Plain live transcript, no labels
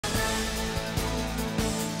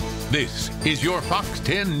This is your Fox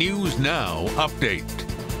 10 News Now update.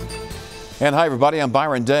 And hi, everybody. I'm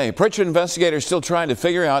Byron Day. Prichard investigators still trying to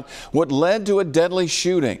figure out what led to a deadly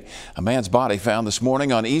shooting. A man's body found this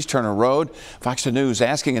morning on East Turner Road. Fox 10 News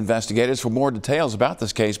asking investigators for more details about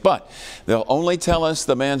this case, but they'll only tell us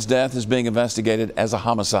the man's death is being investigated as a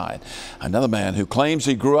homicide. Another man who claims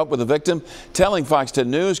he grew up with the victim telling Fox 10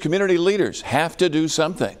 News community leaders have to do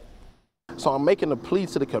something. So I'm making a plea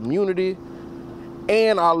to the community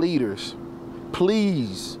and our leaders.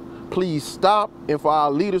 Please stop, and for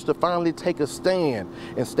our leaders to finally take a stand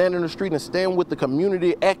and stand in the street and stand with the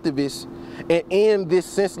community activists and end this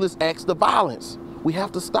senseless acts of violence. We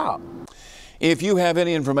have to stop. If you have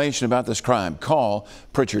any information about this crime, call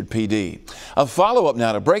Prichard PD. A follow-up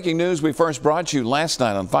now to breaking news we first brought you last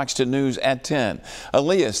night on Fox 10 News at 10.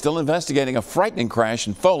 Aaliyah is still investigating a frightening crash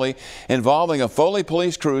in Foley involving a Foley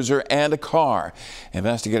Police cruiser and a car.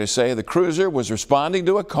 Investigators say the cruiser was responding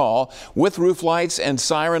to a call with roof lights and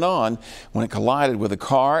siren on when it collided with a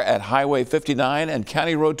car at Highway 59 and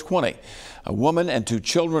County Road 20. A woman and 2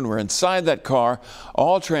 children were inside that car,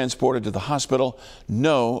 all transported to the hospital.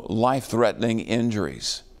 No life-threatening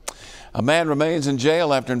injuries. A man remains in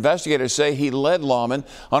jail after investigators say he led lawmen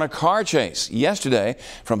on a car chase yesterday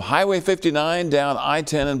from Highway 59 down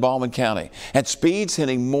I-10 in Baldwin County at speeds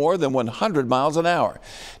hitting more than 100 miles an hour.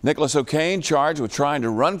 Nicholas O'Kane charged with trying to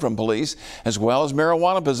run from police as well as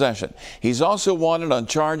marijuana possession. He's also wanted on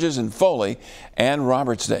charges in Foley and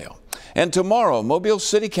Robertsdale. And tomorrow, Mobile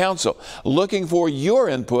City Council looking for your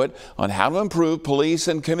input on how to improve police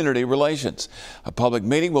and community relations. A public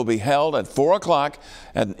meeting will be held at 4 o'clock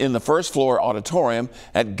in the first floor auditorium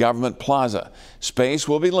at Government Plaza. Space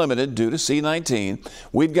will be limited due to C-19.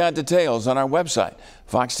 We've got details on our website,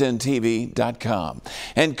 fox10tv.com.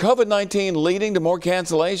 And COVID-19 leading to more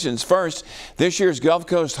cancellations. First, this year's Gulf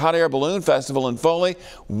Coast Hot Air Balloon Festival in Foley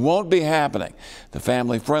won't be happening. The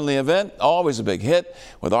family-friendly event, always a big hit,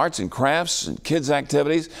 with arts and crafts and kids'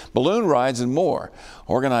 activities, balloon rides, and more.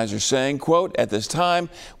 Organizers saying, quote, "At this time,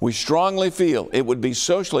 we strongly feel it would be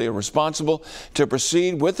socially irresponsible to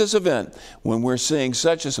proceed with this event when we're seeing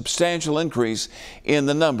such a substantial increase in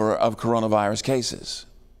the number of coronavirus cases."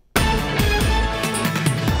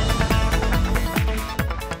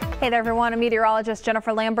 Hey there, everyone. I'm meteorologist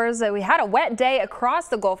Jennifer Lambers. We had a wet day across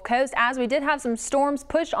the Gulf Coast as we did have some storms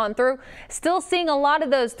push on through. Still seeing a lot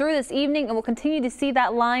of those through this evening, and we'll continue to see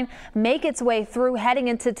that line make its way through heading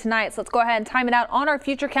into tonight. So let's go ahead and time it out on our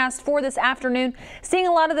futurecast for this afternoon. Seeing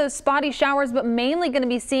a lot of those spotty showers, but mainly going to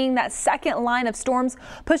be seeing that second line of storms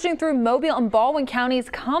pushing through Mobile and Baldwin counties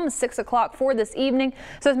come 6 o'clock for this evening.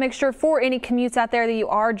 So let's make sure for any commutes out there that you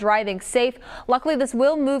are driving safe. Luckily, this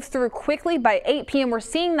will move through quickly. By 8 p.m. we're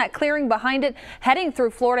seeing that clearing behind it heading through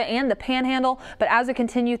Florida and the Panhandle, but as we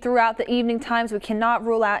continue throughout the evening times, we cannot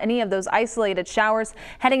rule out any of those isolated showers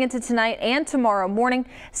heading into tonight and tomorrow morning.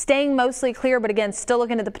 Staying mostly clear, but again, still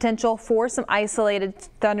looking at the potential for some isolated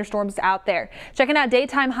thunderstorms out there. Checking out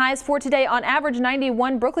daytime highs for today: on average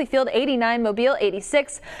 91, Brookleyfield 89, Mobile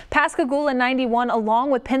 86, Pascagoula 91, along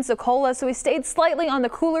with Pensacola. So we stayed slightly on the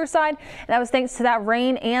cooler side, and that was thanks to that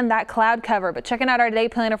rain and that cloud cover. But checking out our day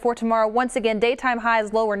planner for tomorrow, once again, daytime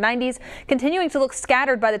highs lower 90s, continuing to look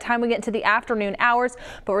scattered by the time we get into the afternoon hours,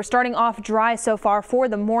 but we're starting off dry so far for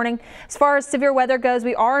the morning. As far as severe weather goes,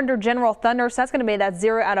 we are under general thunder, so that's going to be that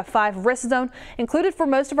 0 out of 5 risk zone included for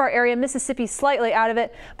most of our area. Mississippi slightly out of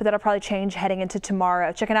it, but that'll probably change heading into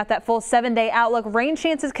tomorrow. Checking out that full 7-day outlook, rain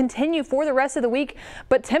chances continue for the rest of the week,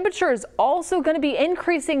 but temperature is also going to be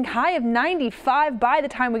increasing, high of 95 by the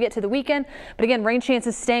time we get to the weekend. But again, rain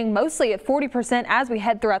chances staying mostly at 40% as we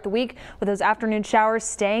head throughout the week, with those afternoon showers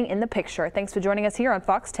staying in the picture. Thanks for joining us here on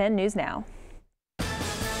Fox 10 News Now.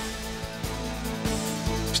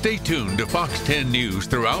 Stay tuned to Fox 10 News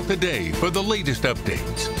throughout the day for the latest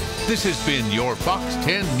updates. This has been your Fox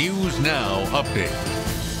 10 News Now update.